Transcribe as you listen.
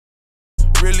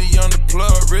really on the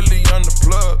plug, really on the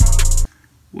plug.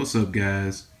 What's up,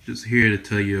 guys? Just here to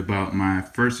tell you about my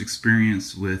first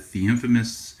experience with the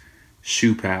infamous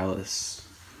Shoe Palace.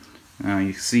 You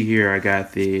can see here I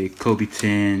got the Kobe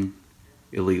 10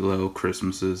 Elite Low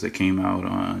Christmases that came out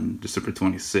on December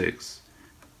 26th.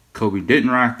 Kobe didn't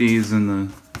rock these in the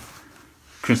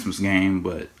Christmas game,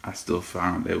 but I still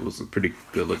found it was a pretty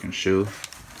good looking shoe.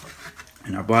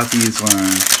 And I bought these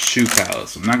on Shoe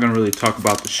Palace. I'm not going to really talk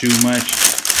about the shoe much,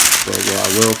 but what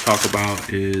I will talk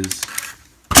about is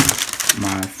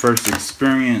my first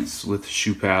experience with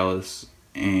Shoe Palace,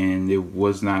 and it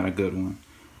was not a good one.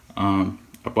 I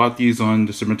bought these on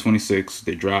December 26th.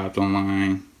 They dropped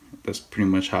online. That's pretty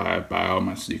much how I buy all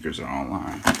my sneakers, are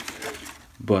online.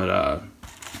 But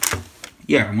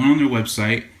yeah, I went on their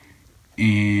website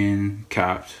and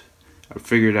copped. I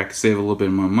figured I could save a little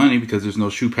bit more money because there's no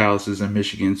Shoe Palaces in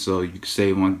Michigan, so you could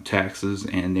save on taxes,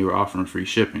 and they were offering free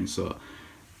shipping, so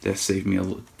that saved me a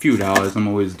few dollars. I'm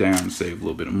always down to save a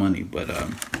little bit of money, but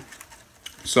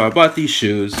so I bought these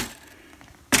shoes,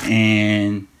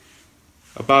 and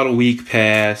about a week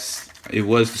passed. It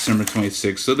was December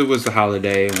 26th, so there was the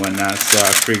holiday and whatnot, so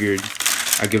I figured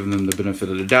I'd give them the benefit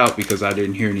of the doubt because I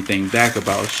didn't hear anything back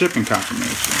about shipping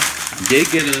confirmation. I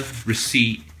did get a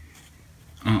receipt,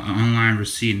 an online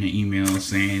receipt in the email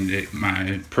saying that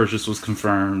my purchase was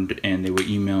confirmed and they would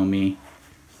email me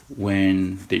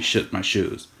when they shipped my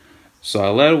shoes. So I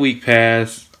let a week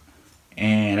pass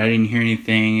and I didn't hear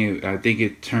anything. I think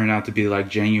it turned out to be like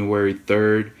January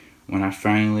 3rd when I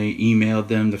finally emailed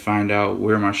them to find out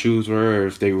where my shoes were, or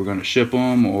if they were going to ship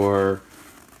them, or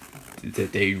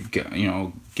that they got,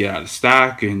 get out of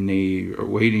stock and they are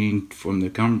waiting for them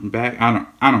to come back. I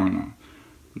don't know.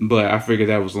 But I figured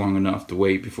that was long enough to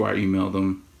wait before I emailed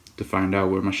them to find out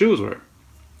where my shoes were.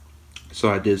 So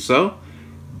I did so.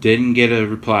 Didn't get a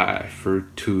reply for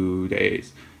 2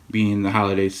 days. Being the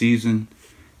holiday season,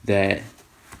 that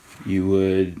it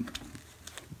would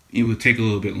take a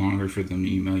little bit longer for them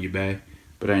to email you back.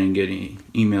 But I didn't get any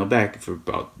email back for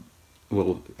I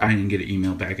didn't get an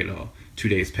email back at all. 2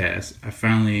 days passed. I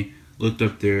finally looked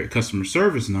up their customer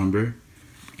service number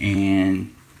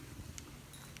and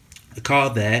I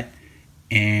called that,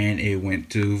 and it went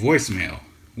to voicemail,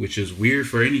 which is weird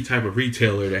for any type of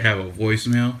retailer to have a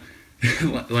voicemail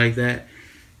like that.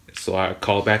 So I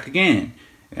called back again,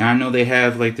 and I know they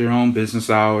have like their own business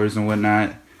hours and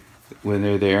whatnot when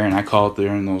they're there, and I called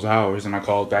during those hours, and I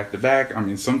called back to back. I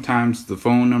mean, sometimes the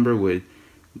phone number would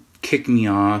kick me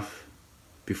off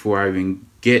before I even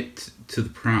get to the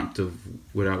prompt of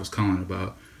what I was calling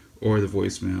about or the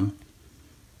voicemail.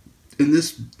 And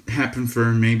this happened for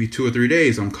maybe 2 or 3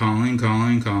 days. I'm calling,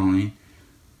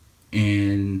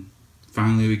 and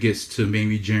finally it gets to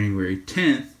maybe January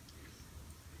 10th,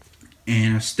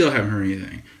 and I still haven't heard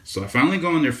anything. So I finally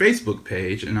go on their Facebook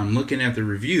page, and I'm looking at the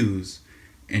reviews,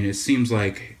 and it seems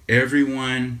like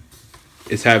everyone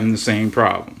is having the same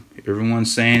problem.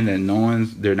 Everyone's saying that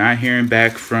they're not hearing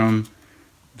back from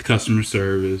the customer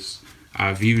service.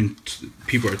 I've even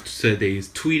people said they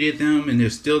tweeted them and they're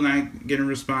still not getting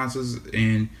responses,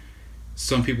 and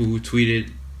some people who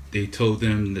tweeted, they told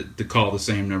them that to call the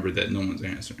same number that no one's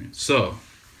answering. So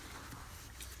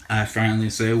I finally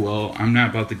say, well, I'm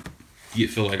not about to I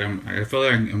feel like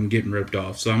I'm getting ripped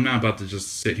off, so I'm not about to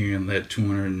just sit here and let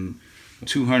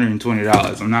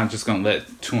 $220. I'm not just gonna let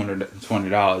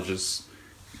 $220 just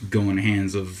go in the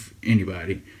hands of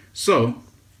anybody. So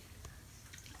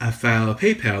I filed a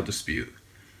PayPal dispute,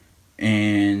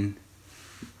 and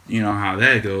you know how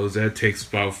that goes. That takes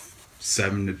about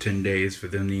 7 to 10 days for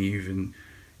them to even,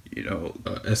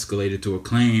 escalate it to a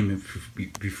claim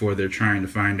before they're trying to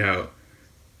find out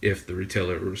if the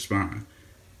retailer will respond.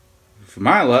 For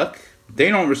my luck, they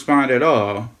don't respond at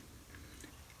all,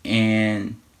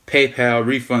 and PayPal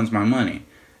refunds my money.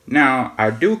 Now, I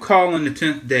do call on the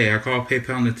 10th day. I call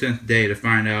PayPal on the 10th day to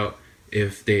find out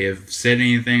if they have said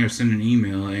anything or sent an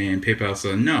email, and PayPal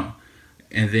said no.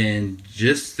 And then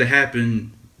just that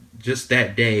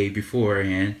day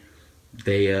beforehand,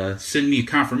 they sent me a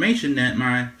confirmation that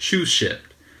my shoes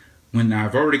shipped when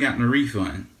I've already gotten a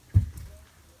refund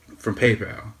from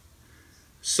PayPal.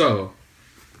 So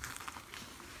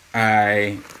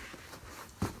I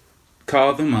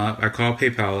called them up. I called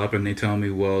PayPal up, and they tell me,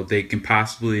 well, they can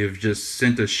possibly have just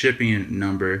sent a shipping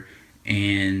number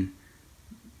and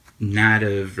not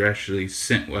have actually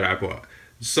sent what I bought.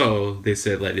 So they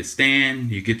said, let it stand.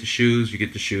 You get the shoes,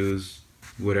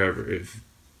 whatever. If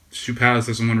Shoe Palace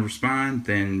doesn't want to respond,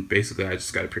 then basically I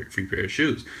just got a free pair of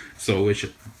shoes. So I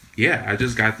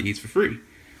just got these for free.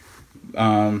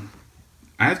 I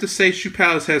have to say, Shoe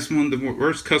Palace has one of the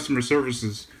worst customer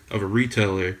services of a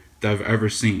retailer that I've ever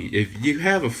seen. If you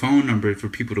have a phone number for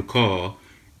people to call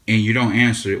and you don't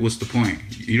answer it, what's the point?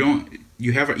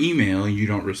 You have an email and you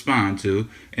don't respond to,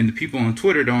 and the people on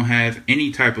Twitter don't have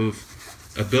any type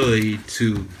of ability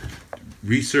to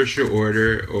research your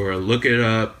order or look it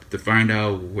up to find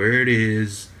out where it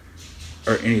is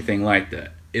or anything like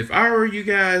that. If I were you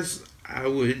guys, I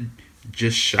would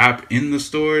just shop in the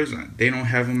stores. They don't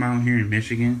have them out here in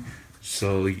Michigan,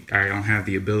 so I don't have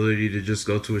the ability to just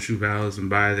go to a Shoe Palace and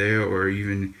buy there, or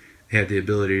even have the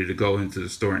ability to go into the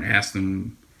store and ask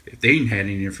them if they had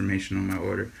any information on my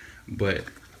order. But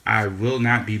I will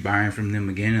not be buying from them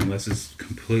again unless it's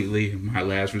completely my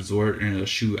last resort and a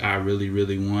shoe I really,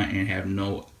 really want and have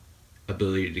no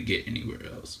ability to get anywhere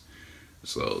else.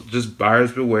 So just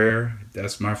buyers beware.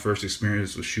 That's my first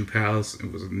experience with Shoe Palace.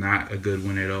 It was not a good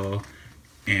one at all,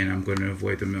 and I'm going to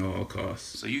avoid them at all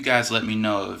costs. So you guys let me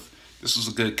know if this was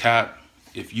a good cop,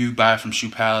 if you buy from Shoe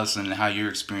Palace, and how your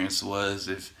experience was.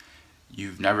 If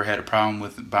you've never had a problem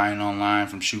with buying online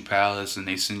from Shoe Palace and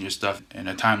they send your stuff in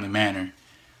a timely manner.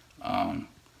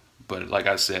 But like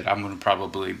I said, I'm going to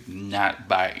probably not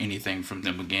buy anything from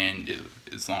them again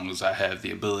as long as I have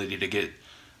the ability to get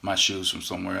my shoes from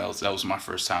somewhere else. That was my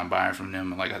first time buying from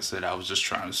them, and like I said, I was just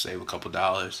trying to save a couple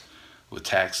dollars with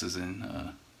taxes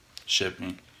and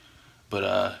shipping.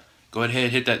 But go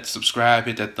ahead, hit that subscribe,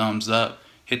 hit that thumbs up,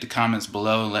 hit the comments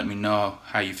below, and let me know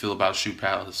how you feel about Shoe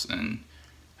Palace and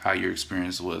how your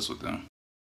experience was with them.